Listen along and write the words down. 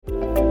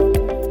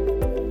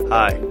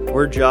Hi,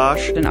 we're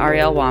Josh and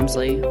Ariel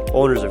Wamsley,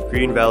 owners of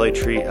Green Valley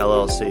Tree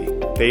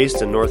LLC,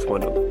 based in North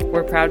Windham.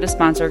 We're proud to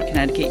sponsor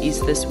Connecticut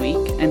East This Week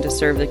and to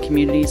serve the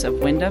communities of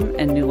Windham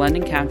and New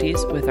London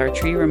counties with our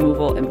tree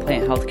removal and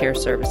plant healthcare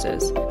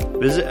services.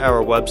 Visit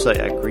our website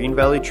at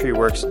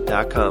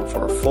greenvalleytreeworks.com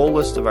for a full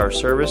list of our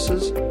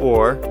services,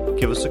 or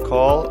give us a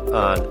call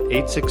on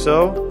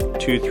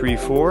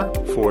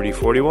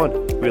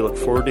 860-234-4041. We look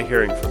forward to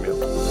hearing from you.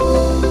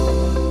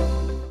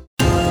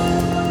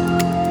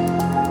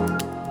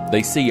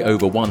 They see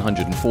over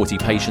 140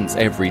 patients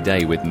every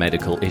day with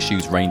medical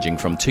issues ranging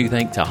from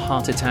toothache to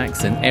heart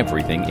attacks and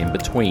everything in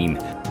between.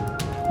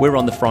 We're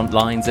on the front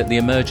lines at the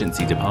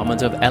emergency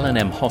department of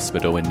L&M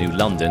Hospital in New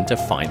London to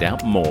find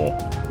out more.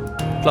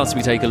 Plus,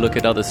 we take a look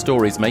at other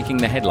stories making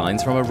the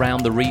headlines from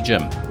around the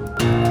region.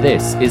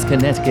 This is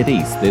Connecticut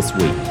East This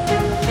Week.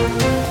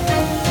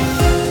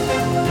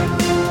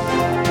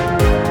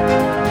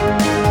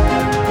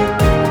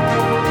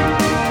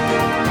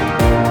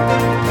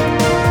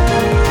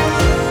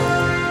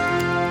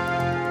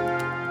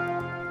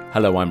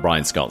 Hello, I'm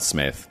Brian Scott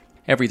Smith.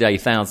 Every day,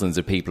 thousands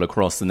of people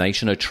across the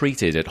nation are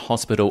treated at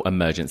hospital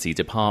emergency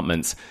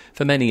departments.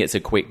 For many, it's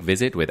a quick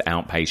visit with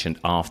outpatient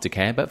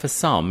aftercare, but for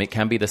some, it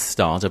can be the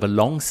start of a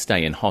long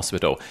stay in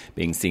hospital,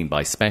 being seen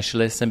by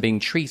specialists and being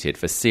treated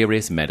for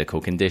serious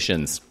medical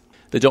conditions.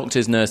 The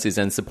doctors, nurses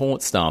and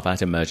support staff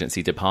at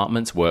emergency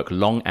departments work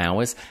long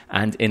hours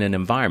and in an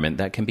environment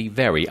that can be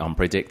very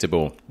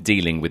unpredictable,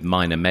 dealing with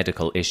minor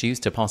medical issues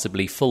to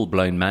possibly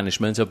full-blown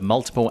management of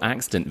multiple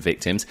accident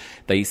victims.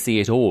 They see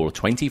it all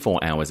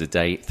 24 hours a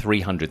day,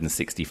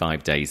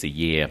 365 days a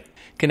year.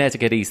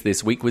 Connecticut East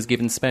This Week was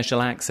given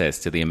special access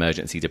to the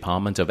emergency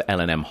department of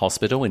L&M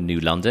Hospital in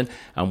New London,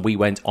 and we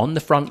went on the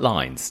front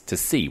lines to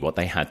see what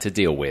they had to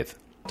deal with.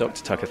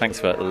 Dr. Tucker, thanks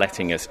for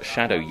letting us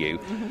shadow you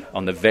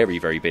on the very,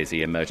 very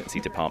busy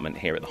emergency department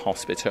here at the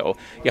hospital.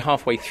 You're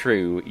halfway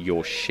through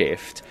your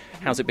shift.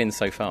 How's it been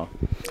so far?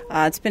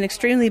 It's been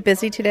extremely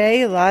busy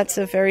today. Lots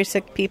of very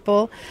sick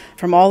people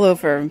from all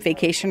over,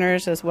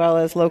 vacationers as well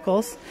as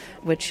locals,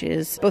 which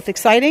is both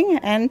exciting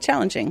and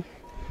challenging.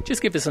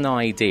 Just give us an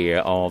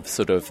idea of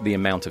sort of the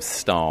amount of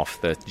staff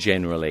that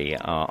generally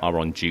are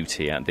on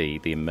duty at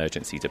the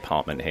emergency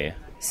department here.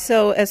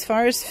 So as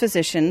far as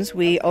physicians,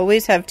 we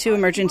always have 2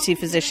 emergency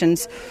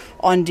physicians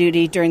on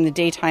duty during the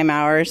daytime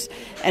hours,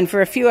 and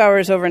for a few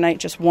hours overnight,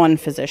 just 1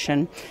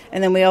 physician.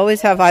 And then we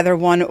always have either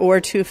 1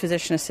 or 2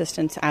 physician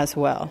assistants as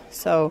well.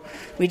 So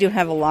we do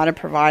have a lot of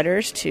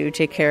providers to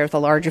take care of the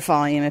larger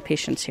volume of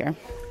patients here.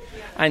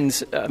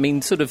 And, I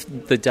mean, sort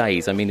of the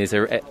days, I mean,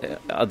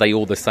 are they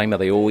all the same? Are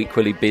they all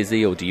equally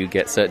busy, or do you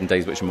get certain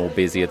days which are more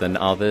busier than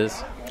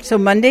others? So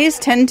Mondays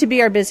tend to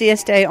be our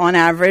busiest day on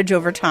average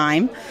over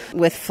time,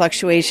 with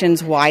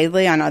fluctuations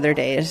widely on other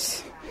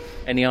days.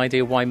 Any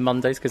idea why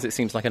Mondays? Because it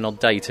seems like an odd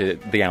day to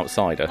the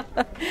outsider.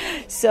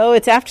 So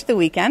it's after the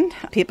weekend.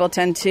 People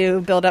tend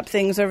to build up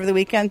things over the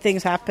weekend.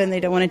 Things happen, they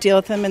don't want to deal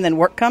with them, and then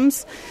work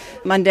comes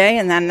Monday,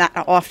 and then that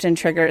often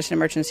triggers an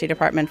emergency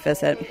department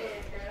visit.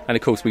 And,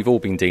 of course, we've all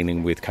been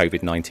dealing with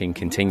COVID-19,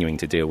 continuing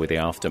to deal with the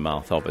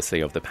aftermath, obviously,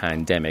 of the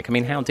pandemic. I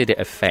mean, how did it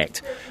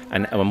affect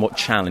and what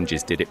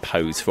challenges did it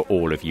pose for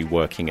all of you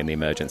working in the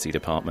emergency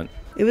department?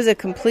 It was a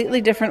completely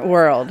different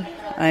world.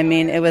 I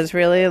mean, it was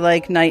really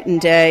like night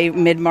and day,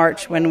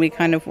 mid-March, when we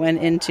kind of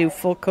went into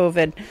full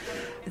COVID.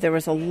 There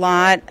was a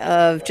lot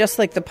of, just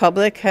like the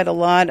public had a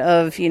lot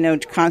of,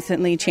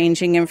 constantly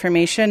changing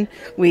information.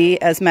 We,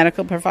 as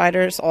medical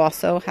providers,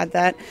 also had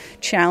that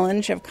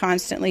challenge of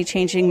constantly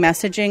changing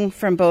messaging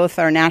from both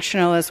our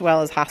national as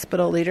well as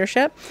hospital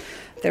leadership.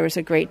 There was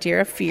a great deal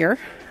of fear.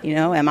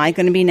 Am I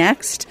going to be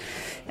next?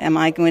 Am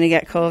I going to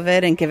get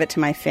COVID and give it to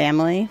my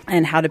family?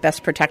 And how to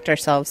best protect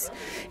ourselves.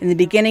 In the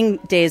beginning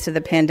days of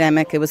the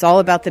pandemic, it was all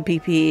about the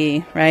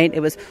PPE, right?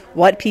 It was,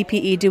 what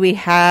PPE do we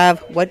have?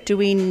 What do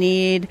we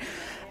need?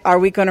 Are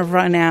we going to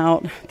run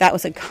out? That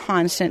was a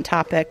constant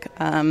topic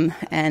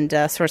and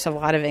a source of a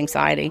lot of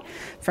anxiety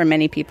for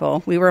many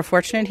people. We were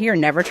fortunate here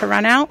never to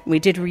run out. We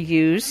did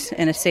reuse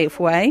in a safe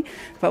way,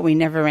 but we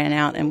never ran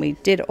out, and we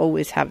did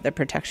always have the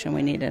protection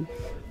we needed.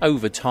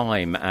 Over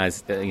time,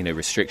 as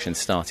restrictions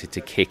started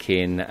to kick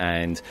in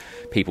and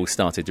people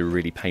started to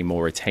really pay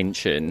more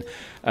attention,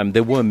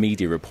 there were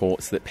media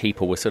reports that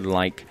people were sort of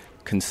like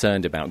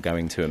concerned about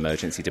going to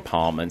emergency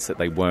departments, that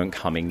they weren't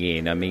coming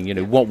in. I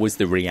mean, what was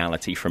the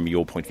reality from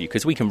your point of view?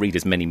 Because we can read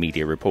as many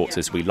media reports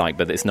as we like,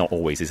 but it's not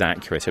always as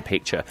accurate a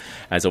picture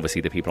as obviously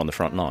the people on the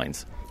front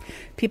lines.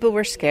 People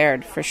were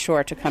scared, for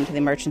sure, to come to the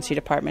emergency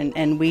department,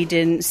 and we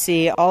didn't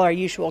see all our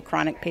usual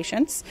chronic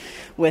patients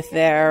with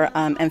their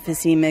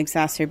emphysema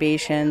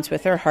exacerbations,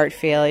 with their heart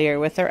failure,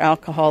 with their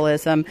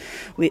alcoholism.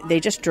 They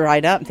just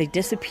dried up. They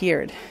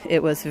disappeared.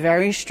 It was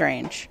very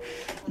strange.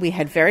 We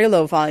had very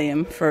low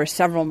volume for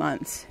several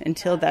months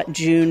until that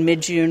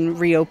mid-June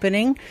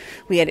reopening.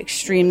 We had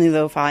extremely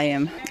low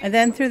volume. And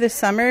then through the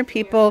summer,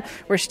 people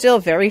were still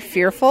very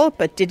fearful,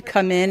 but did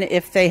come in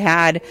if they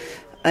had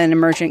an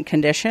emergent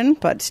condition,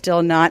 but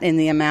still not in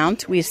the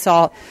amount. We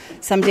saw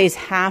some days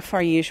half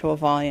our usual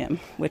volume,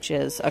 which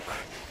is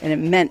an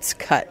immense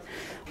cut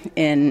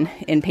in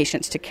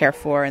patients to care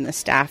for and the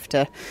staff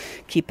to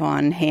keep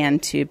on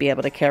hand to be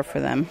able to care for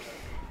them.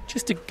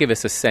 Just to give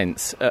us a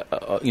sense,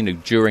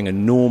 during a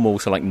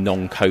normal,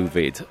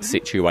 non-COVID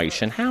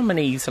situation, how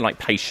many,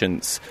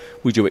 patients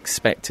would you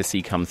expect to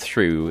see come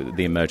through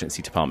the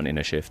emergency department in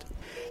a shift?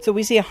 So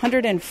we see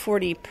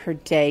 140 per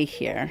day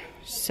here.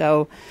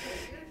 So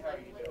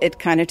it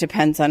kind of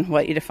depends on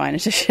what you define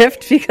as a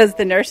shift, because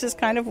the nurses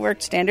kind of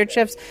work standard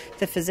shifts.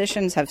 The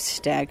physicians have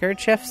staggered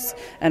shifts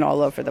and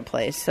all over the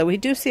place. So we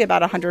do see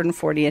about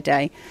 140 a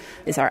day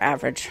is our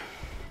average.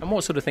 And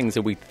what sort of things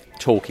are we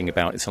talking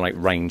about? It's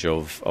range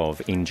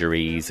of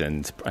injuries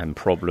and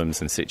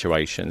problems and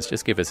situations.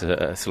 Just give us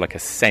a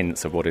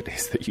sense of what it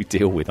is that you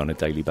deal with on a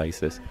daily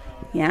basis.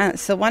 Yeah,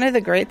 so one of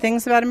the great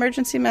things about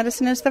emergency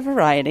medicine is the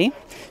variety.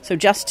 So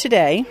just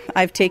today,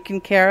 I've taken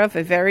care of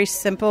a very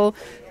simple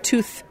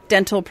tooth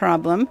dental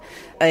problem.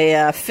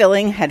 A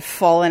filling had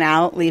fallen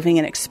out, leaving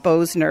an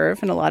exposed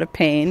nerve and a lot of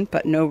pain,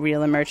 but no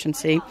real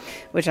emergency,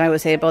 which I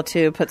was able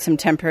to put some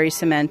temporary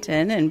cement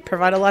in and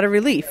provide a lot of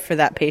relief for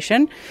that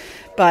patient,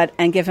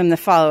 and give him the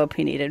follow-up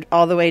he needed,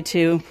 all the way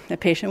to a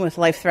patient with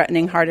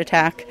life-threatening heart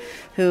attack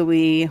who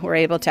we were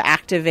able to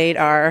activate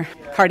our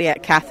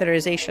cardiac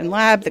catheterization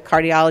lab. The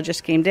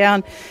cardiologist came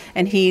down,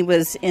 and he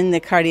was in the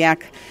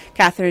cardiac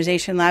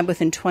catheterization lab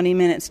within 20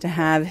 minutes to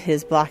have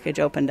his blockage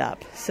opened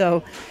up.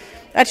 So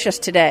that's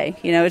just today.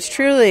 It's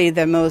truly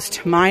the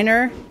most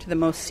minor to the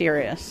most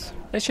serious.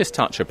 Let's just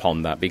touch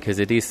upon that, because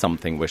it is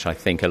something which I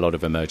think a lot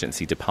of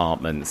emergency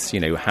departments,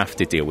 have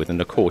to deal with. And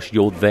of course,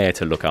 you're there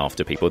to look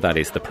after people. That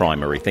is the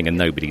primary thing. And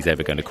nobody's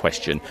ever going to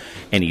question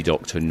any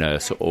doctor,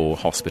 nurse or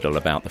hospital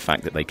about the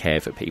fact that they care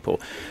for people.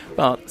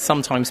 But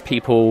sometimes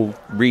people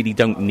really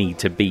don't need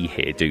to be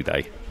here, do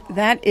they?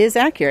 That is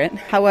accurate.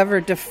 However,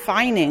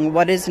 defining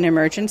what is an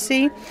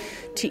emergency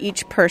to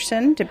each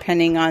person,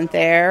 depending on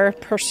their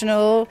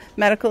personal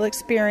medical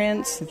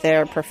experience,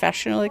 their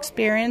professional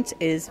experience,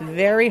 is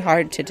very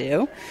hard to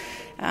do.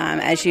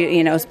 As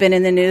it's been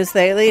in the news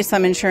lately,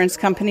 some insurance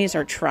companies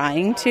are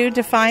trying to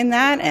define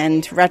that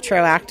and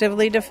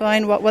retroactively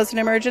define what was an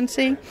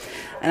emergency.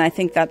 And I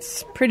think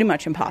that's pretty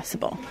much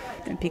impossible,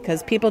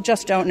 because people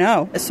just don't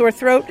know. A sore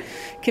throat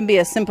can be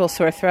a simple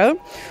sore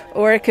throat,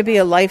 or it could be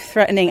a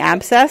life-threatening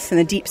abscess in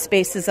the deep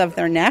spaces of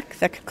their neck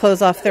that could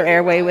close off their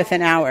airway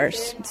within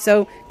hours.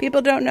 So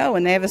people don't know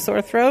when they have a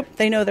sore throat.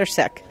 They know they're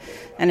sick.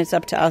 And it's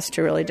up to us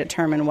to really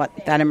determine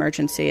what that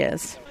emergency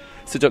is.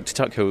 So, Dr.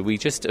 Tucker, we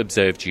just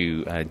observed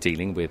you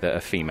dealing with a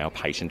female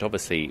patient.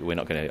 Obviously, we're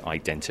not going to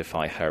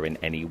identify her in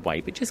any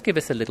way, but just give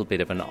us a little bit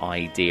of an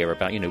idea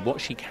about, what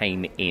she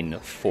came in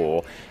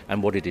for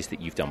and what it is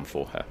that you've done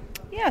for her.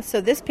 Yeah,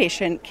 so this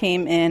patient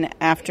came in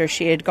after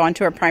she had gone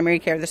to her primary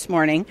care this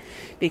morning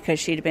because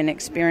she'd been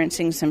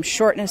experiencing some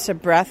shortness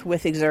of breath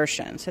with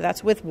exertion. So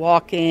that's with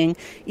walking,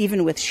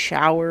 even with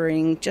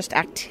showering, just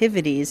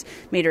activities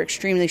made her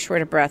extremely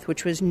short of breath,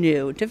 which was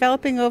new,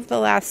 developing over the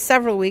last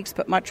several weeks,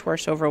 but much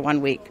worse over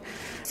 1 week.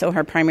 So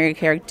her primary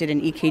care did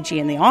an EKG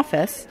in the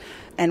office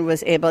and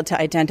was able to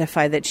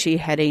identify that she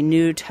had a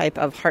new type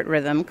of heart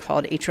rhythm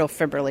called atrial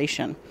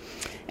fibrillation.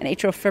 And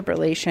atrial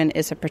fibrillation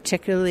is a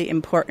particularly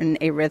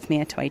important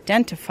arrhythmia to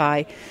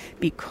identify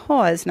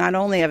because not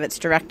only of its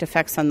direct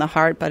effects on the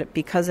heart, but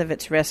because of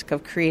its risk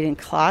of creating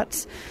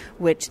clots,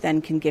 which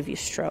then can give you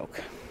stroke.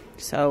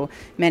 So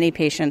many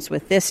patients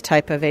with this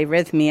type of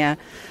arrhythmia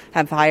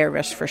have higher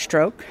risk for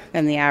stroke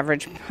than the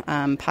average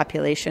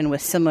population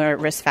with similar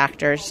risk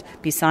factors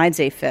besides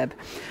AFib.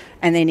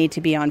 And they need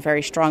to be on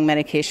very strong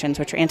medications,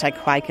 which are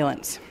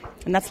anticoagulants.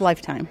 And that's a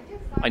lifetime.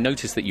 I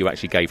noticed that you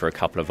actually gave her a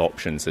couple of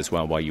options as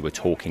well while you were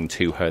talking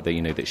to her,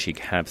 that that she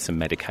could have some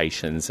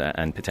medications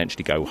and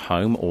potentially go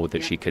home, or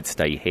that she could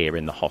stay here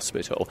in the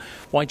hospital.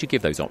 Why did you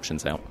give those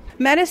options out?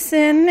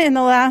 Medicine in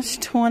the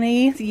last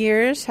 20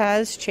 years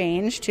has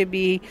changed to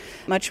be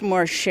much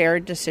more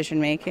shared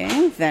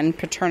decision-making than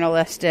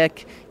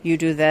paternalistic, you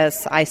do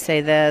this, I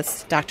say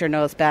this, doctor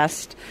knows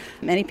best.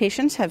 Many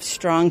patients have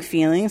strong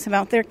feelings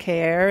about their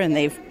care, and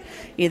they've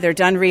either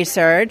done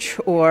research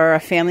or a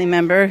family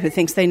member who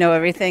thinks they know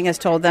everything has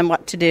told them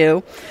what to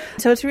do.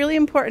 So it's really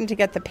important to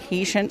get the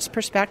patient's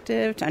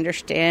perspective, to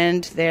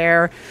understand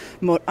their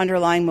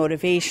underlying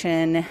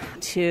motivation,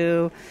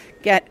 to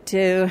get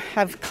to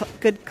have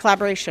good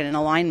collaboration and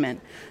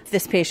alignment.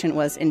 This patient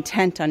was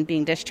intent on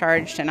being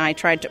discharged, and I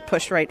tried to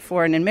push right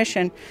for an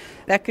admission.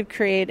 That could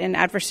create an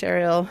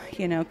adversarial,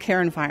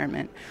 care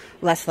environment,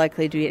 less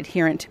likely to be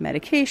adherent to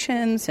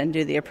medications and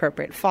do the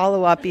appropriate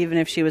follow-up, even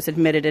if she was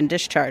admitted and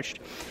discharged.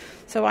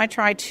 So I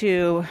try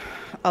to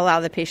allow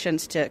the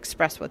patients to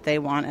express what they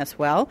want as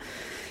well,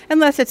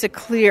 unless it's a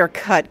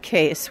clear-cut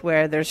case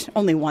where there's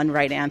only one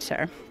right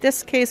answer.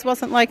 This case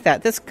wasn't like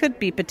that. This could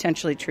be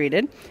potentially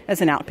treated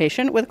as an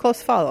outpatient with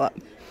close follow-up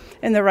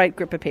in the right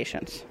group of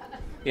patients.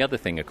 The other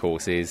thing, of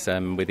course, is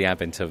with the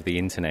advent of the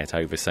internet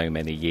over so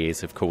many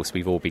years, of course,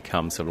 we've all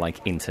become sort of like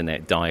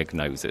internet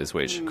diagnosers,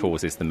 which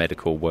causes the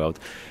medical world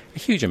a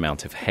huge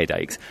amount of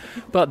headaches.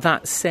 But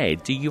that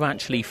said, do you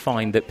actually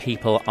find that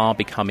people are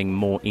becoming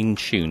more in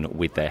tune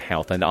with their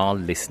health and are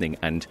listening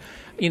and,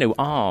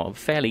 are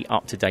fairly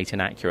up-to-date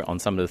and accurate on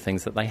some of the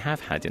things that they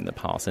have had in the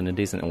past, and it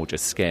isn't all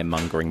just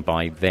scaremongering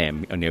by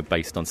them,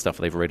 based on stuff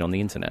they've read on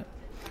the internet?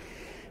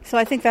 So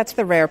I think that's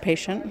the rare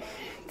patient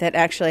that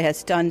actually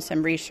has done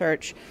some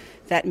research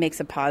that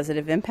makes a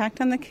positive impact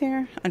on the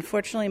care.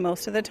 Unfortunately,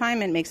 most of the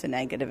time it makes a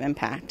negative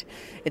impact.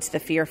 It's the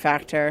fear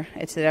factor.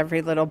 It's that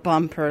every little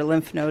bump or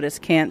lymph node is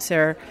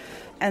cancer.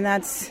 And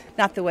that's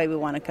not the way we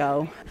want to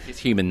go. It's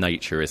human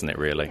nature, isn't it,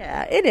 really?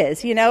 Yeah, it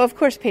is. Of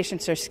course,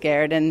 patients are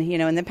scared. And,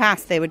 in the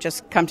past, they would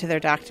just come to their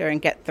doctor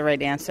and get the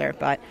right answer.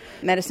 But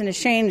medicine has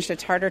changed.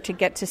 It's harder to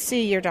get to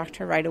see your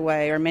doctor right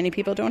away. Or many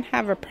people don't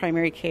have a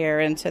primary care.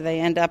 And so they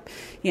end up,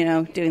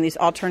 doing these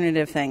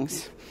alternative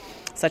things,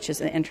 such as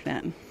the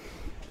internet.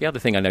 The other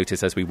thing I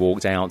noticed as we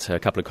walked out, a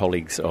couple of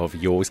colleagues of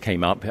yours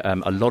came up.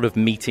 A lot of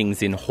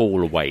meetings in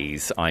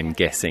hallways, I'm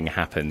guessing,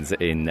 happens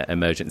in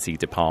emergency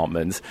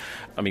departments.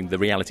 I mean, the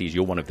reality is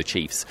you're one of the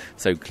chiefs,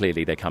 so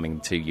clearly they're coming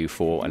to you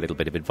for a little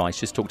bit of advice.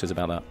 Just talk to us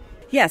about that.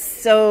 Yes,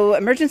 so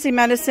emergency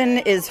medicine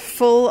is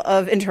full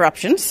of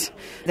interruptions.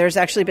 There's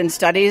actually been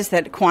studies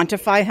that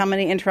quantify how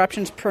many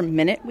interruptions per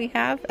minute we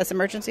have as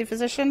emergency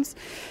physicians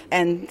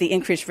and the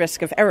increased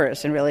risk of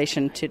errors in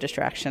relation to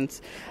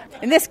distractions.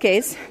 In this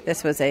case,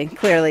 this was a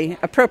clearly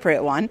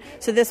appropriate one.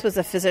 So this was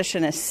a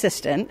physician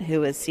assistant who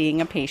was seeing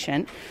a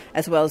patient,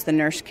 as well as the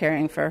nurse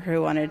caring for her,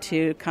 who wanted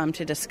to come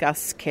to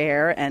discuss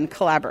care and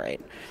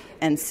collaborate.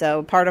 And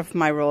so part of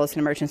my role as an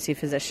emergency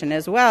physician,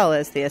 as well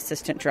as the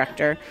assistant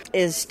director,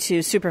 is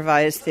to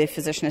supervise the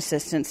physician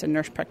assistants and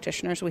nurse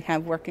practitioners we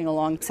have working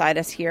alongside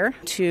us here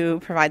to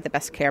provide the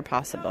best care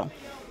possible.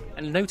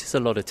 And notice a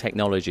lot of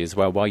technology as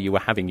well. While you were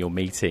having your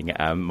meeting,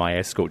 my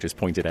escort just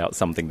pointed out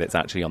something that's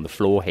actually on the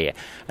floor here,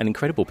 an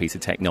incredible piece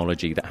of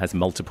technology that has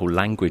multiple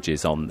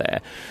languages on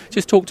there.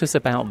 Just talk to us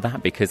about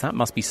that, because that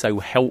must be so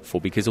helpful,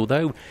 because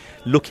although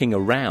looking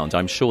around,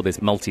 I'm sure there's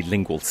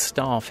multilingual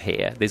staff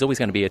here, there's always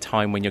going to be a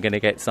time when you're going to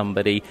get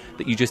somebody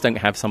that you just don't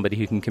have somebody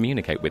who can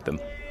communicate with them.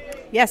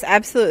 Yes,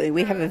 absolutely.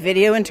 We have a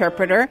video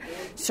interpreter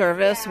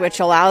service which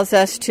allows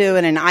us to,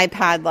 in an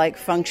iPad-like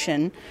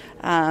function,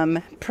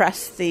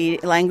 press the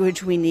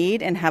language we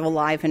need and have a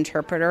live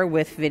interpreter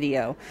with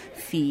video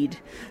feed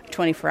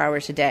 24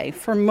 hours a day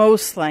for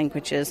most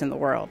languages in the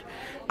world.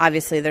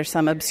 Obviously, there's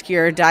some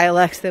obscure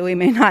dialects that we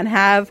may not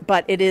have,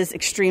 but it is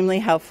extremely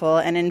helpful.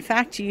 And in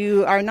fact,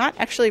 you are not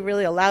actually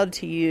really allowed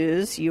to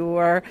use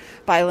your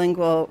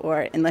bilingual,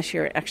 or unless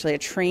you're actually a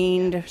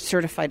trained,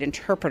 certified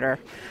interpreter,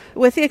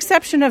 with the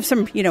exception of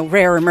some,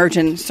 rare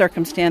emergent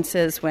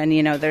circumstances when,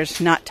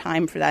 there's not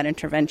time for that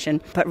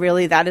intervention. But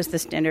really, that is the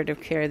standard of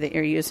care, that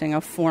you're using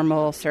a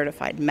formal,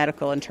 certified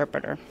medical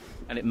interpreter.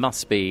 And it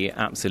must be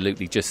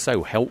absolutely just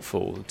so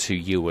helpful to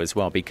you as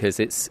well, because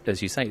it's,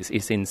 as you say,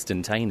 it's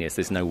instantaneous.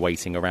 There's no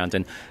waiting around,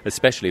 and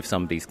especially if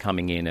somebody's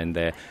coming in and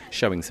they're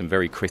showing some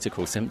very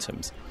critical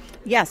symptoms.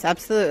 Yes,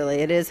 absolutely.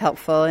 It is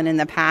helpful. And in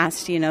the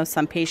past,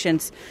 some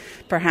patients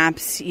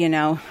perhaps,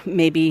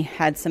 maybe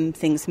had some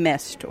things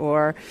missed,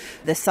 or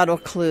the subtle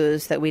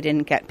clues that we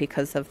didn't get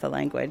because of the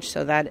language.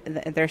 So that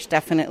there's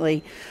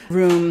definitely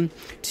room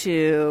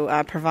to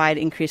provide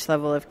increased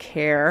level of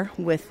care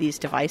with these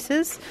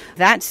devices.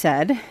 That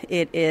said,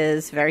 it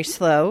is very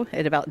slow.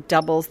 It about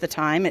doubles the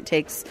time it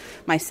takes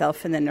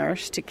myself and the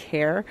nurse to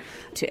care,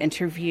 to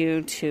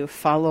interview, to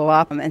follow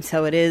up. And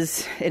so it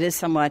is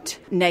somewhat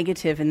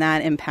negative in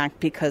that impact,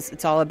 because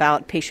it's all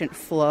about patient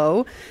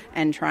flow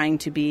and trying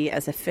to be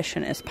as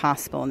efficient as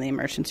possible in the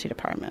emergency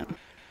department.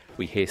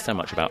 We hear so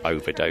much about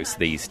overdose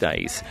these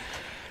days.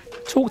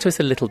 Talk to us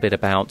a little bit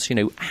about,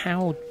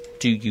 how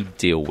do you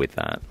deal with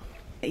that?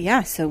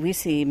 Yeah, so we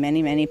see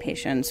many, many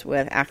patients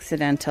with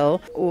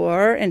accidental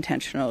or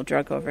intentional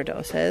drug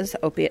overdoses,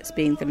 opiates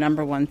being the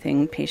number one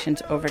thing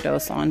patients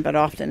overdose on, but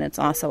often it's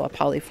also a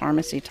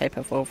polypharmacy type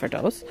of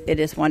overdose. It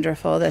is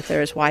wonderful that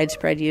there is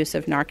widespread use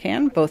of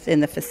Narcan, both in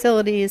the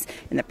facilities,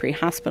 in the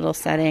pre-hospital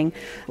setting,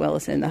 as well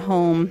as in the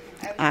home.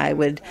 I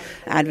would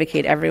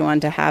advocate everyone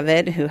to have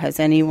it who has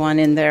anyone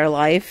in their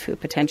life who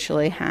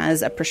potentially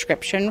has a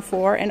prescription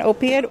for an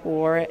opiate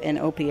or an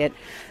opiate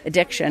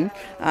addiction,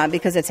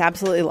 because it's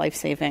absolutely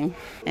life-saving.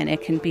 And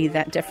it can be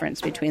that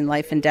difference between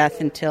life and death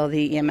until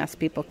the EMS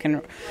people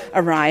can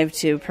arrive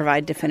to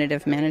provide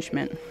definitive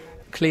management.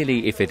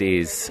 Clearly, if it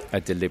is a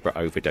deliberate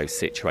overdose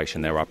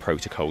situation, there are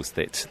protocols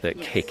that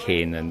kick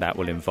in, and that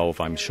will involve,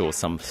 I'm sure,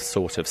 some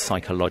sort of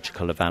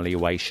psychological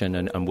evaluation.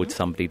 And would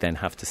somebody then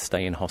have to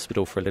stay in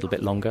hospital for a little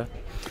bit longer?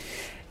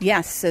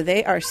 Yes, so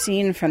they are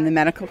seen from the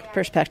medical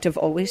perspective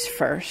always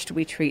first.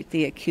 We treat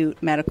the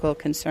acute medical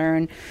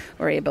concern.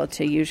 We're able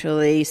to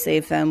usually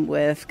save them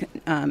with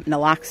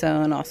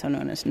naloxone, also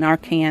known as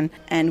Narcan,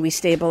 and we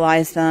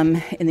stabilize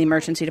them in the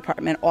emergency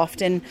department.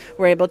 Often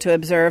we're able to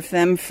observe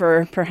them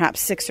for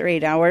perhaps 6 or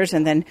 8 hours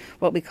and then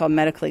what we call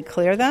medically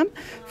clear them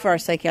for our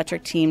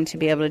psychiatric team to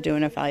be able to do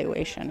an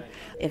evaluation.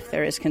 If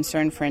there is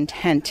concern for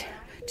intent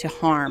to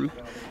harm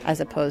as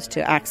opposed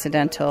to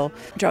accidental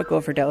drug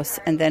overdose.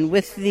 And then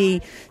with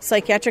the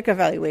psychiatric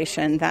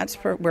evaluation,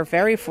 we're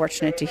very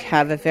fortunate to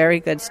have a very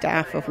good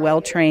staff of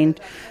well-trained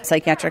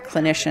psychiatric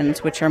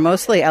clinicians, which are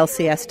mostly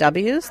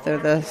LCSWs. They're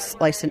the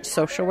licensed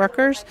social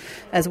workers,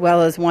 as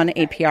well as one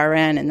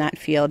APRN in that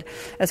field,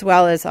 as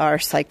well as our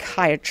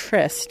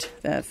psychiatrist,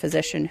 the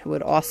physician who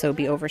would also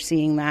be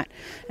overseeing that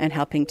and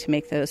helping to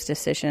make those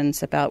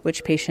decisions about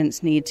which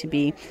patients need to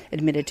be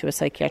admitted to a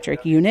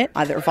psychiatric unit,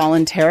 either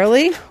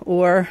voluntarily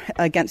or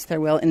against their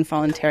will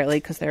involuntarily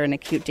because they're in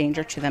acute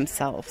danger to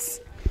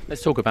themselves.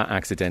 Let's talk about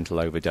accidental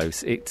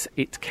overdose. It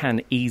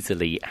can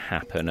easily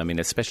happen. I mean,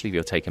 especially if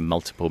you're taking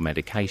multiple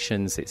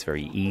medications, it's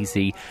very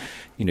easy,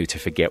 to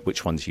forget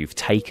which ones you've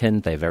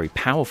taken. They're very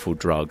powerful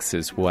drugs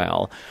as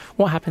well.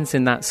 What happens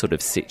in that sort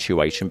of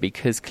situation?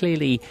 Because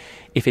clearly,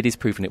 if it is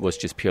proven it was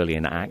just purely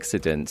an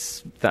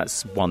accident,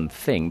 that's one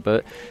thing.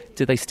 But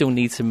do they still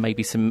need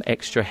maybe some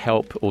extra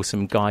help or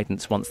some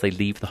guidance once they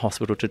leave the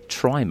hospital to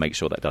try and make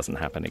sure that doesn't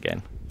happen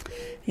again?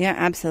 Yeah,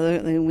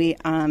 absolutely. We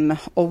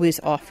always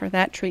offer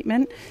that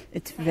treatment.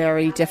 It's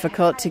very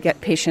difficult to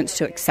get patients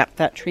to accept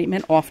that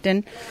treatment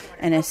often.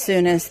 And as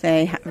soon as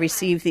they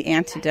receive the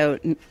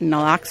antidote,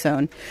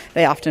 naloxone,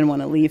 they often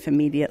want to leave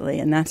immediately.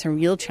 And that's a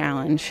real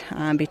challenge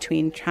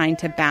between trying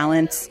to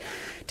balance.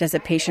 Does a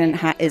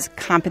patient is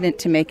competent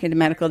to make a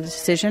medical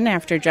decision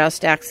after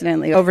just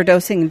accidentally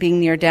overdosing and being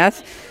near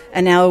death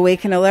and now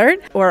awake and alert?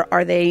 Or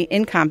are they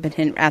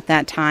incompetent at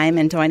that time,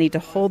 and do I need to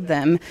hold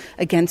them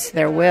against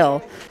their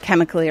will,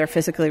 chemically or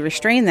physically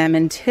restrain them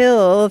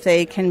until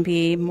they can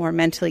be more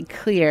mentally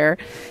clear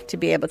to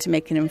be able to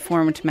make an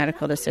informed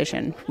medical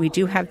decision? We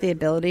do have the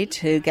ability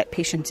to get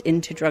patients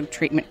into drug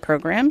treatment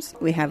programs.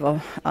 We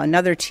have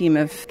another team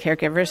of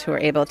caregivers who are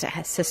able to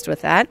assist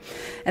with that.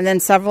 And then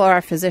several of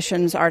our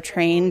physicians are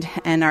trained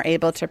and are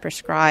able to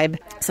prescribe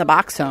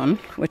Suboxone,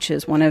 which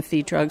is one of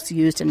the drugs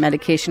used in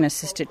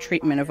medication-assisted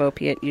treatment of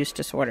opiate use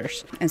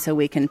disorders. And so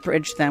we can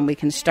bridge them. We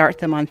can start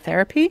them on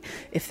therapy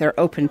if they're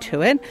open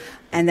to it,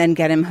 and then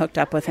get him hooked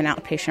up with an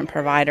outpatient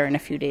provider in a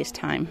few days'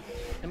 time.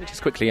 Let me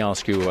just quickly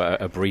ask you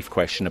a brief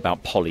question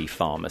about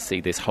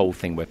polypharmacy, this whole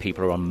thing where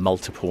people are on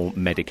multiple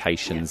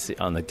medications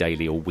on a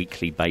daily or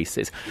weekly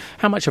basis.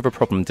 How much of a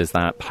problem does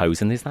that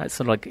pose? And is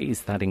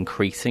that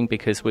increasing?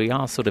 Because we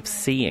are sort of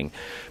seeing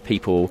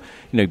people,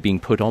 being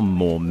put on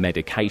more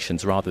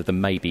medications rather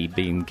than maybe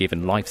being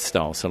given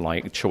lifestyle,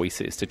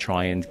 choices to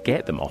try and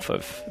get them off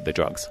of the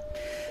drugs.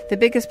 The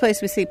biggest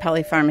place we see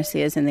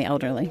polypharmacy is in the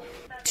elderly.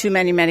 Too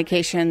many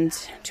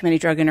medications, too many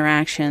drug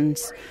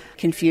interactions,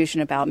 confusion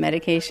about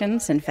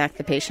medications. In fact,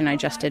 the patient I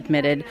just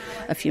admitted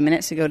a few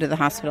minutes ago to the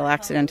hospital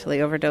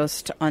accidentally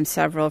overdosed on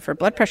several of her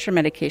blood pressure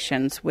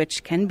medications,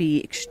 which can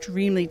be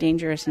extremely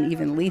dangerous and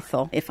even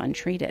lethal if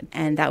untreated.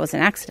 And that was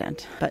an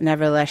accident, but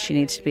nevertheless, she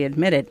needs to be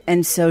admitted.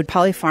 And so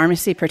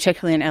polypharmacy,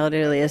 particularly in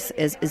elderly,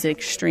 is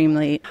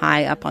extremely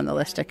high up on the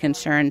list of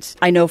concerns.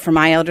 I know for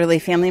my elderly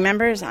family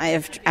members, I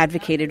have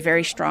advocated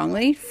very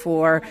strongly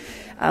for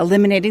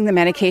eliminating the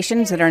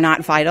medications that are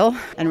not vital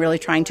and really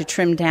trying to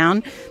trim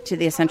down to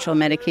the essential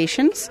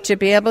medications to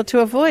be able to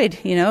avoid,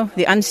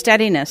 the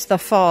unsteadiness, the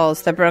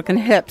falls, the broken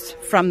hips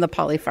from the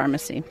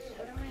polypharmacy.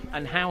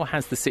 And how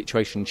has the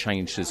situation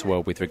changed as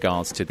well with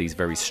regards to these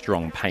very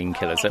strong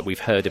painkillers that we've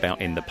heard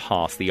about in the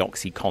past, the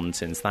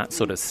OxyContins, that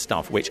sort of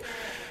stuff, which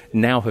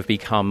now have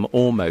become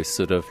almost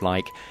sort of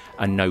like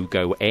a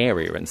no-go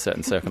area in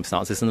certain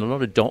circumstances, and a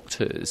lot of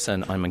doctors,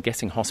 and I'm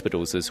guessing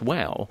hospitals as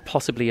well,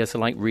 possibly as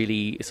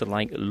really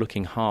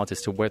looking hard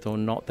as to whether or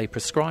not they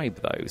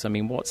prescribe those. I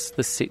mean, what's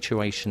the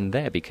situation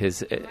there?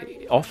 Because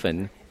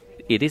often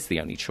it is the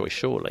only choice,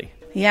 surely.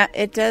 Yeah,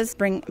 it does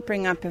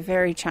bring up a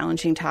very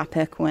challenging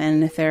topic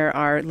when there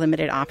are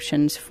limited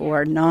options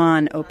for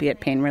non-opiate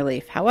pain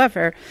relief.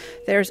 However,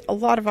 there's a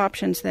lot of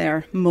options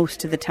there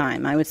most of the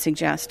time. I would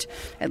suggest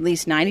at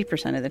least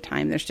 90% of the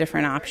time there's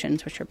different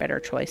options which are better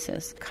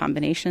choices.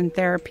 Combination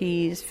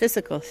therapies,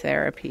 physical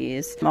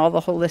therapies, all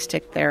the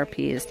holistic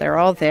therapies, they're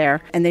all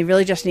there, and they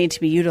really just need to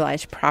be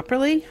utilized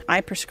properly. I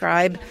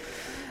prescribe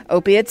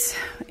opiates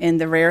in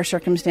the rare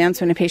circumstance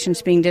when a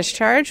patient's being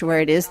discharged where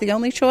it is the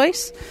only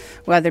choice,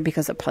 whether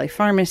because of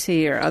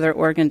polypharmacy or other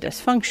organ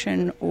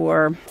dysfunction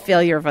or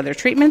failure of other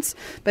treatments,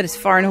 but it's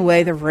far and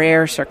away the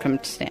rare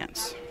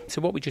circumstance.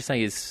 So what would you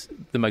say is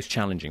the most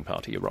challenging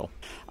part of your role?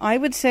 I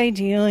would say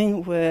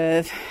dealing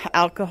with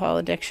alcohol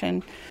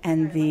addiction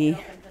and the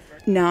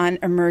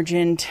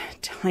non-emergent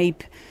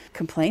type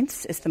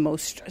complaints is the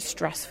most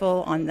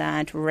stressful on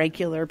that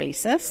regular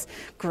basis,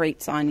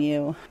 grates on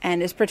you,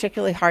 and is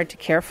particularly hard to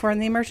care for in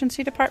the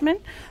emergency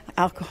department.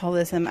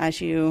 Alcoholism,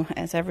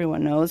 as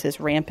everyone knows, is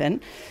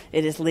rampant.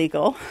 It is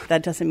legal.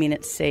 That doesn't mean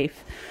it's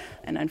safe.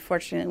 And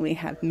unfortunately, we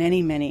have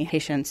many, many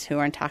patients who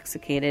are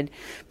intoxicated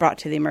brought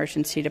to the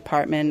emergency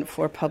department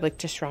for public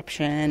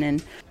disruption,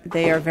 and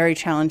they are very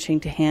challenging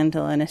to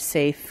handle in a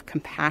safe,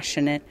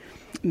 compassionate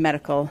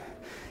medical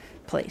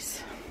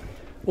place.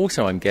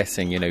 Also, I'm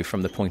guessing,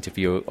 from the point of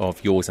view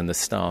of yours and the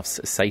staff's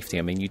safety,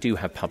 I mean, you do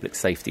have public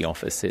safety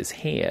officers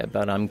here,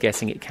 but I'm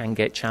guessing it can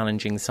get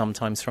challenging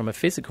sometimes from a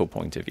physical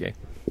point of view.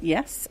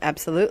 Yes,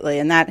 absolutely.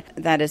 And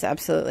that is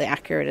absolutely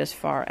accurate as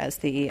far as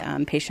the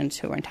patients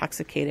who are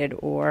intoxicated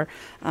or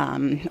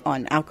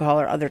on alcohol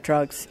or other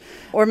drugs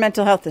or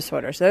mental health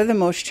disorders. They're the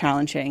most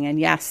challenging. And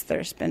yes,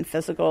 there's been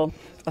physical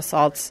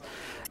assaults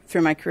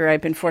through my career.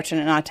 I've been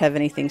fortunate not to have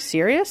anything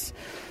serious,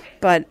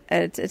 but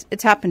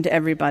it's happened to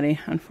everybody,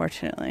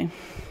 unfortunately.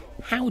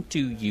 How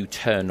do you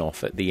turn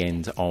off at the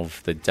end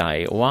of the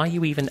day? Or are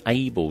you even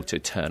able to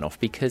turn off?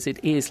 Because it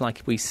is,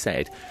 like we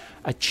said,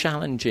 a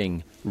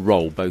challenging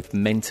role, both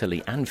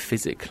mentally and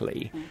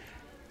physically.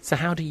 So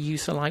how do you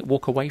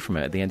walk away from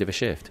it at the end of a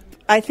shift?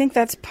 I think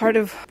that's part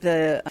of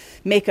the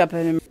makeup of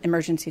an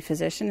emergency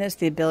physician is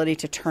the ability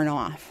to turn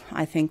off.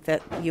 I think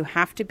that you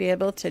have to be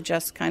able to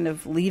just kind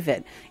of leave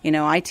it.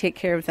 I take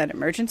care of that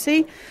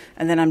emergency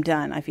and then I'm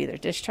done. I've either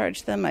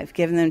discharged them, I've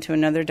given them to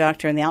another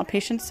doctor in the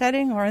outpatient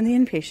setting or in the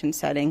inpatient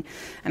setting.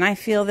 And I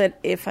feel that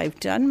if I've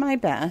done my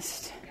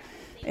best,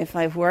 if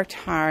I've worked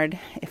hard,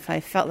 if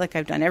I felt like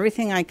I've done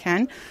everything I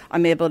can,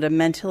 I'm able to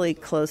mentally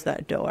close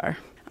that door.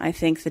 I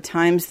think the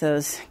times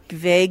those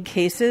vague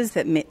cases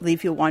that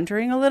leave you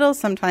wondering a little,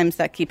 sometimes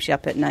that keeps you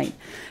up at night.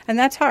 And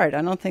that's hard.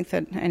 I don't think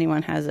that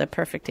anyone has a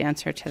perfect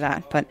answer to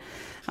that. But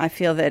I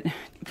feel that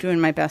doing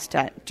my best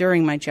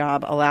during my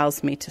job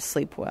allows me to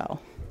sleep well.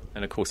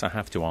 And of course, I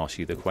have to ask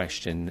you the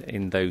question,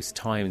 in those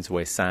times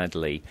where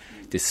sadly,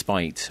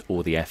 despite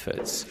all the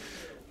efforts,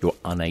 you're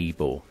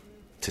unable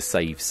to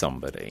save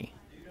somebody,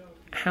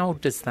 how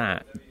does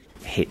that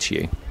hit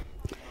you?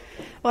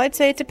 Well, I'd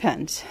say it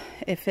depends.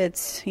 If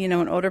it's, an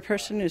older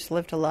person who's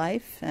lived a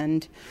life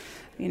and,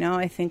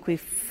 I think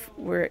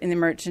we're in the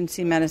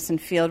emergency medicine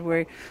field,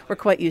 we're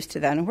quite used to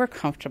that and we're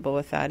comfortable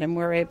with that and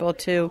we're able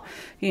to,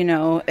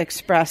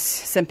 express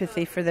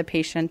sympathy for the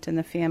patient and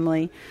the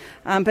family,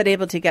 but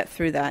able to get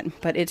through that.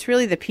 But it's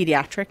really the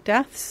pediatric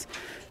deaths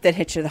that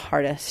hit you the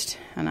hardest.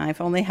 And I've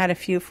only had a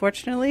few,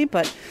 fortunately,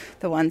 but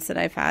the ones that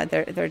I've had,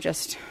 they're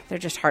just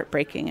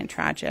heartbreaking and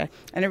tragic.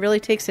 And it really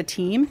takes a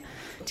team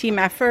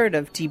effort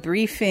of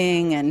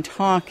debriefing and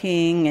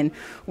talking and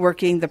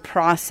working the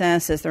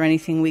process. Is there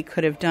anything we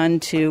could have done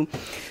to,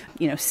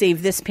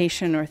 save this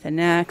patient or the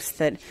next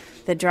that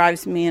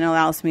drives me and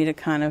allows me to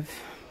kind of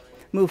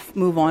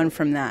move on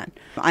from that.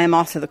 I am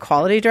also the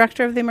quality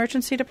director of the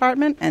emergency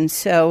department, and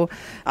so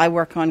I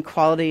work on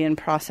quality and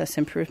process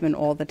improvement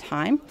all the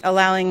time,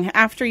 allowing,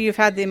 after you've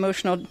had the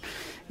emotional,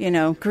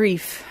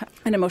 grief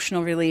and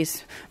emotional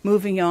release,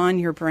 moving on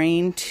your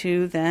brain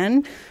to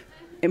then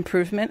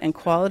improvement and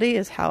quality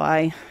is how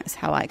I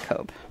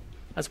cope.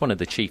 As one of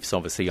the chiefs,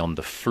 obviously, on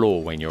the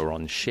floor when you're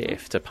on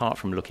shift, apart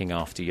from looking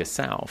after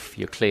yourself,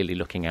 you're clearly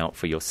looking out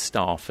for your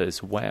staff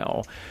as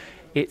well.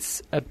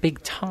 It's a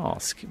big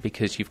task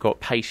because you've got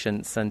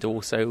patients and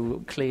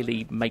also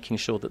clearly making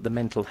sure that the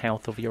mental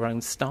health of your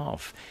own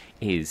staff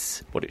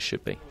is what it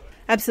should be.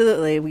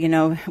 Absolutely.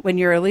 When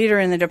you're a leader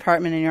in the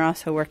department and you're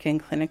also working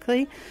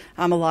clinically,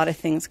 a lot of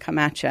things come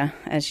at you,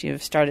 as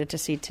you've started to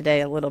see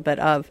today a little bit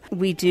of.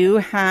 We do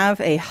have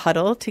a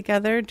huddle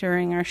together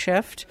during our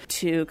shift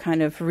to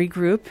kind of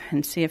regroup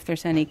and see if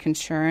there's any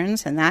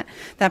concerns, and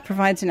that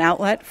provides an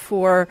outlet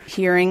for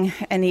hearing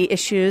any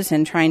issues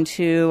and trying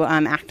to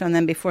act on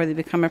them before they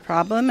become a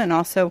problem, and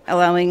also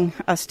allowing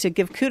us to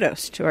give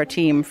kudos to our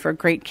team for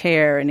great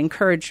care and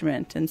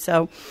encouragement. And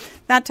so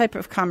that type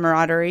of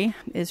camaraderie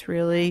is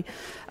really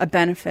a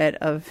benefit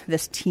of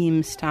this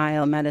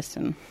team-style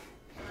medicine.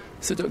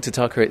 So, Dr.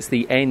 Tucker, it's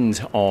the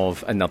end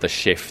of another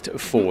shift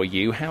for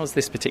you. How's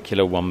this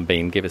particular one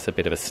been? Give us a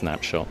bit of a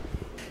snapshot.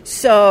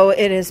 So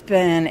it has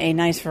been a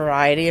nice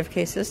variety of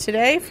cases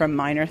today, from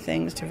minor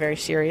things to very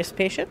serious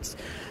patients,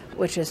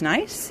 which is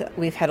nice.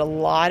 We've had a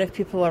lot of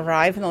people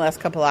arrive in the last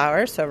couple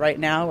hours, so right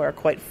now we're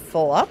quite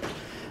full up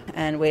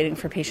and waiting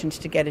for patients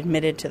to get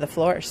admitted to the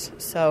floors.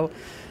 So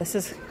this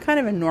is kind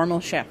of a normal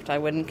shift. I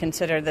wouldn't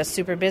consider this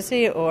super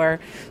busy or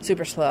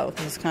super slow.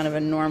 This is kind of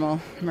a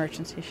normal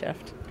emergency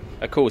shift.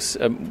 Of course,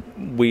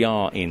 we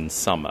are in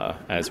summer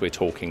as we're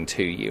talking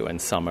to you,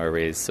 and summer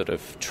is sort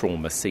of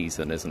trauma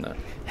season, isn't it?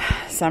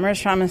 Summer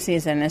is trauma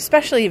season,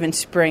 especially even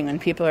spring when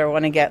people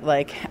want to get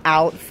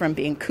out from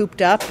being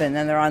cooped up and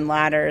then they're on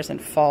ladders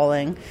and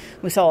falling.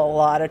 We saw a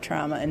lot of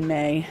trauma in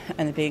May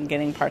and the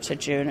beginning parts of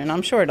June, and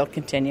I'm sure it'll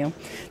continue.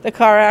 The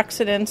car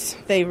accidents,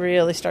 they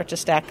really start to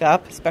stack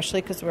up, especially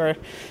because we're,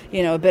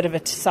 a bit of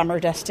a summer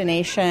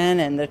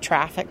destination and the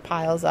traffic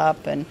piles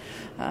up, and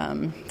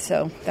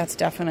so that's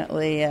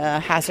definitely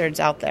hazards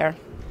out there.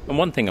 And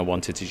one thing I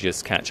wanted to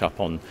just catch up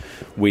on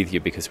with you,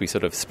 because we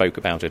sort of spoke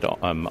about it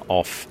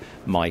off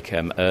mic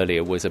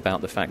earlier, was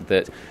about the fact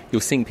that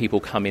you're seeing people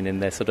come in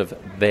and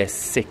they're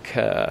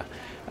sicker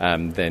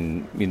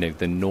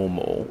than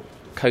normal.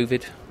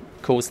 COVID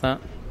caused that?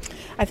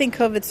 I think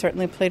COVID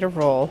certainly played a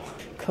role.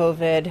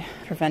 COVID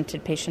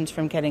prevented patients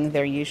from getting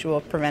their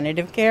usual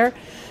preventative care,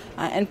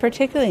 and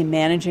particularly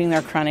managing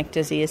their chronic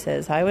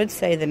diseases. I would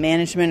say the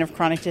management of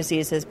chronic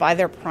diseases by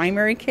their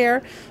primary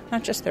care,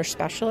 not just their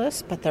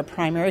specialists, but their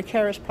primary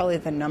care is probably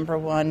the number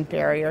one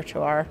barrier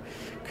to our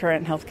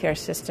current healthcare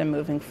system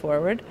moving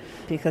forward,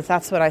 because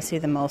that's what I see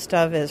the most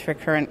of is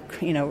recurrent,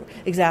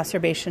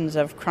 exacerbations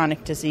of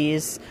chronic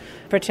disease,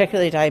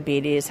 particularly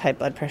diabetes, high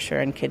blood pressure,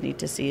 and kidney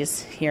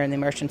disease here in the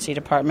emergency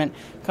department,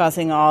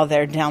 causing all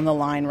their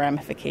down-the-line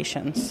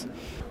ramifications.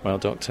 Well,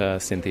 Dr.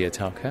 Cynthia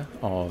Tucker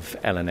of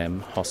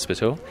L&M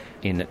Hospital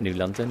in New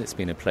London, it's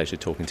been a pleasure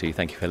talking to you.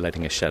 Thank you for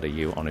letting us shadow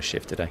you on a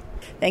shift today.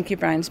 Thank you,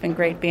 Brian. It's been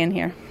great being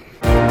here.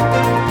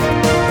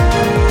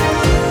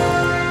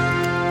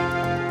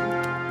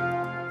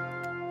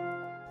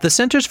 The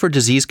Centers for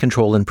Disease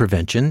Control and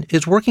Prevention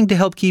is working to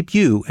help keep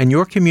you and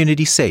your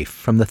community safe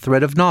from the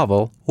threat of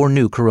novel or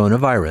new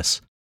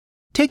coronavirus.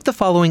 Take the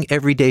following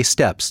everyday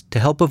steps to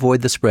help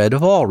avoid the spread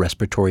of all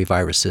respiratory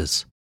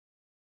viruses.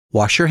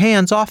 Wash your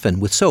hands often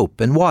with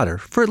soap and water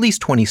for at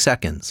least 20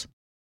 seconds.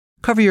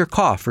 Cover your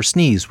cough or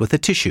sneeze with a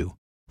tissue.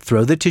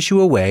 Throw the tissue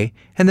away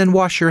and then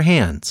wash your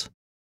hands.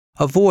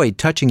 Avoid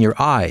touching your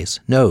eyes,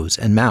 nose,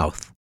 and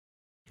mouth.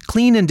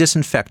 Clean and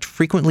disinfect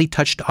frequently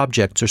touched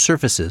objects or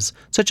surfaces,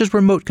 such as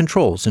remote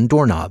controls and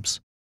doorknobs.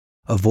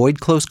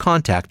 Avoid close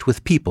contact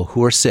with people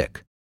who are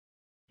sick.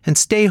 And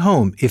stay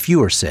home if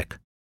you are sick.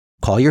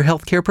 Call your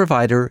healthcare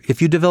provider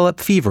if you develop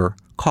fever,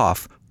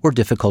 cough, or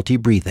difficulty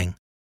breathing.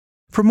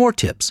 For more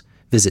tips,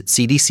 visit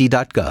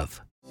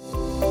cdc.gov.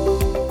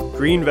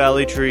 Green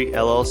Valley Tree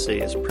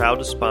LLC is proud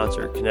to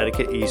sponsor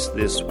Connecticut East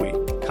This Week.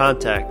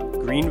 Contact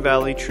Green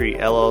Valley Tree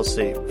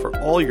LLC for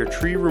all your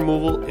tree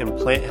removal and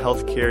plant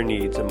health care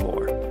needs and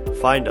more.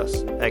 Find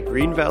us at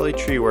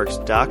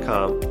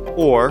greenvalleytreeworks.com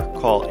or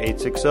call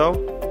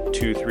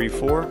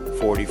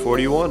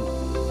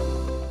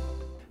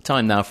 860-234-4041.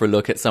 Time now for a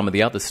look at some of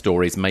the other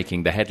stories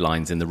making the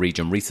headlines in the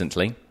region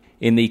recently.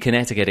 In the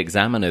Connecticut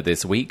Examiner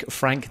this week,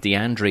 Frank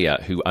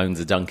D'Andrea, who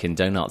owns a Dunkin'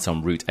 Donuts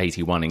on Route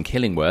 81 in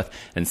Killingworth,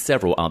 and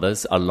several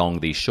others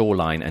along the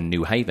Shoreline and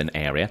New Haven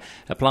area,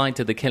 applied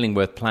to the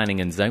Killingworth Planning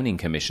and Zoning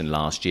Commission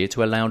last year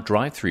to allow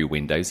drive-through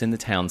windows in the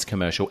town's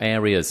commercial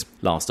areas.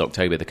 Last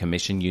October, the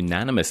Commission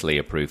unanimously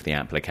approved the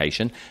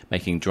application,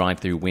 making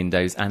drive-through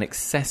windows an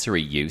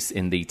accessory use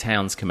in the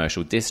town's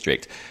commercial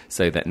district,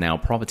 so that now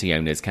property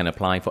owners can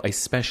apply for a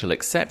special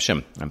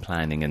exception, and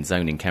Planning and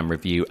Zoning can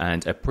review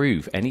and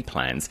approve any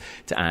plans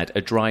to add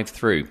a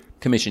drive-through.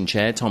 Commission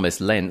Chair Thomas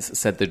Lentz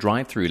said the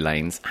drive-through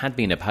lanes had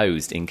been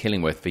opposed in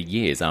Killingworth for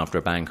years after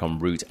a bank on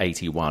Route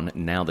 81,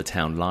 now the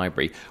town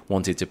library,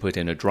 wanted to put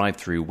in a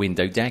drive-through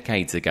window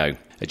decades ago.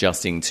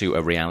 Adjusting to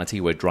a reality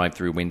where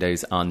drive-through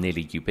windows are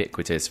nearly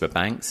ubiquitous for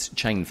banks,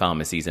 chain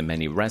pharmacies and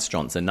many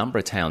restaurants, a number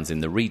of towns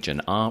in the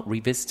region are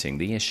revisiting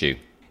the issue.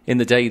 In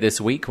the day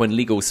this week, when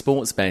legal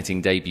sports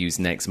betting debuts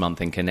next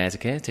month in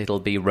Connecticut, it'll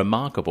be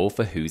remarkable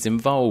for who's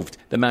involved.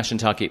 The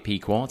Mashantucket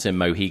Pequot and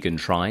Mohegan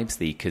tribes,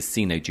 the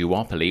casino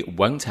duopoly,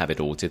 won't have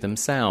it all to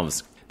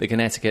themselves. The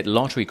Connecticut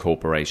Lottery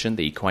Corporation,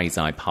 the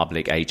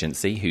quasi-public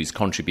agency whose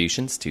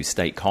contributions to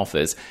state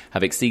coffers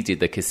have exceeded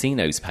the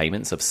casino's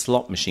payments of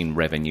slot machine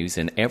revenues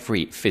in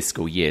every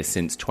fiscal year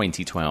since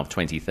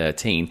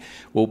 2012-2013,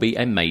 will be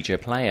a major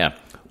player.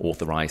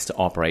 Authorized to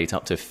operate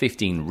up to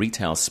 15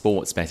 retail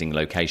sports betting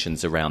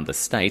locations around the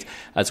state,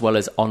 as well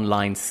as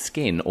online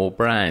skin or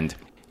brand.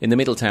 In the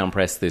Middletown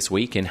Press this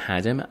week in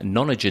Haddam,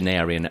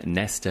 nonagenarian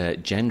Nestor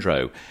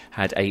Gendro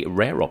had a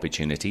rare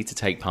opportunity to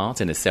take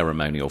part in a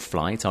ceremonial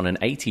flight on an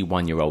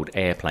 81-year-old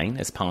airplane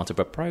as part of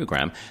a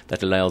program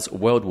that allows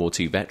World War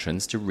II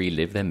veterans to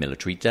relive their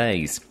military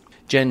days.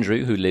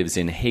 Gendrew, who lives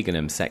in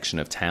Higganum section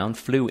of town,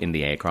 flew in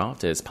the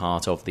aircraft as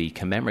part of the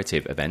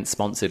commemorative event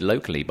sponsored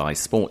locally by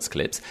Sports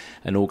Clips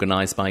and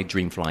organised by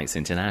Dream Flights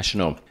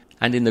International.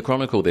 And in the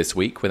Chronicle this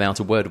week, without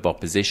a word of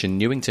opposition,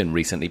 Newington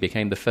recently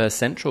became the first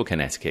central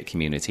Connecticut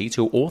community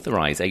to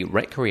authorise a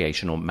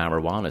recreational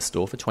marijuana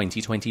store for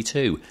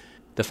 2022.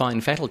 The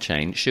Fine Fettle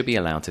chain should be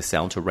allowed to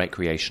sell to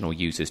recreational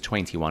users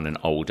 21 and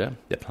older,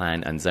 the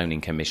Plan and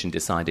Zoning Commission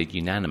decided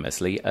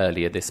unanimously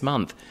earlier this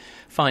month.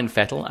 Fine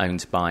Fettle,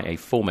 owned by a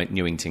former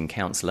Newington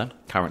councillor,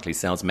 currently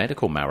sells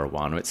medical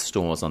marijuana at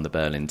stores on the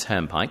Berlin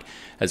Turnpike,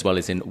 as well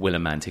as in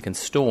Willimantic and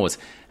Stores.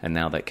 And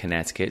now that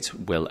Connecticut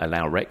will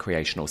allow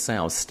recreational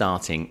sales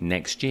starting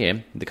next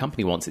year, the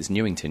company wants its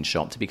Newington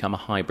shop to become a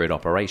hybrid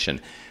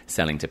operation,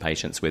 selling to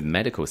patients with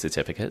medical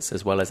certificates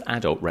as well as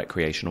adult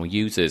recreational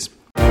users.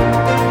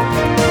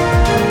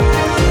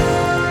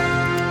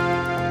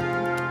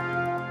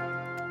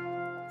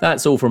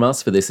 That's all from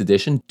us for this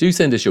edition. Do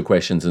send us your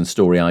questions and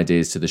story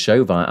ideas to the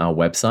show via our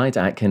website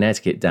at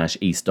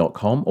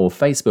connecticut-east.com or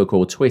Facebook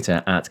or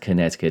Twitter at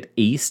Connecticut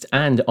East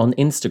and on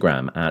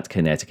Instagram at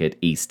Connecticut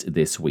East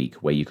This Week,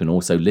 where you can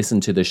also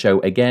listen to the show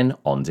again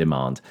on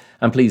demand.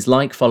 And please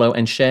like, follow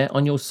and share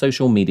on your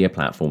social media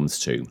platforms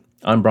too.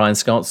 I'm Brian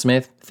Scott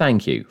Smith.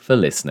 Thank you for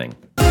listening.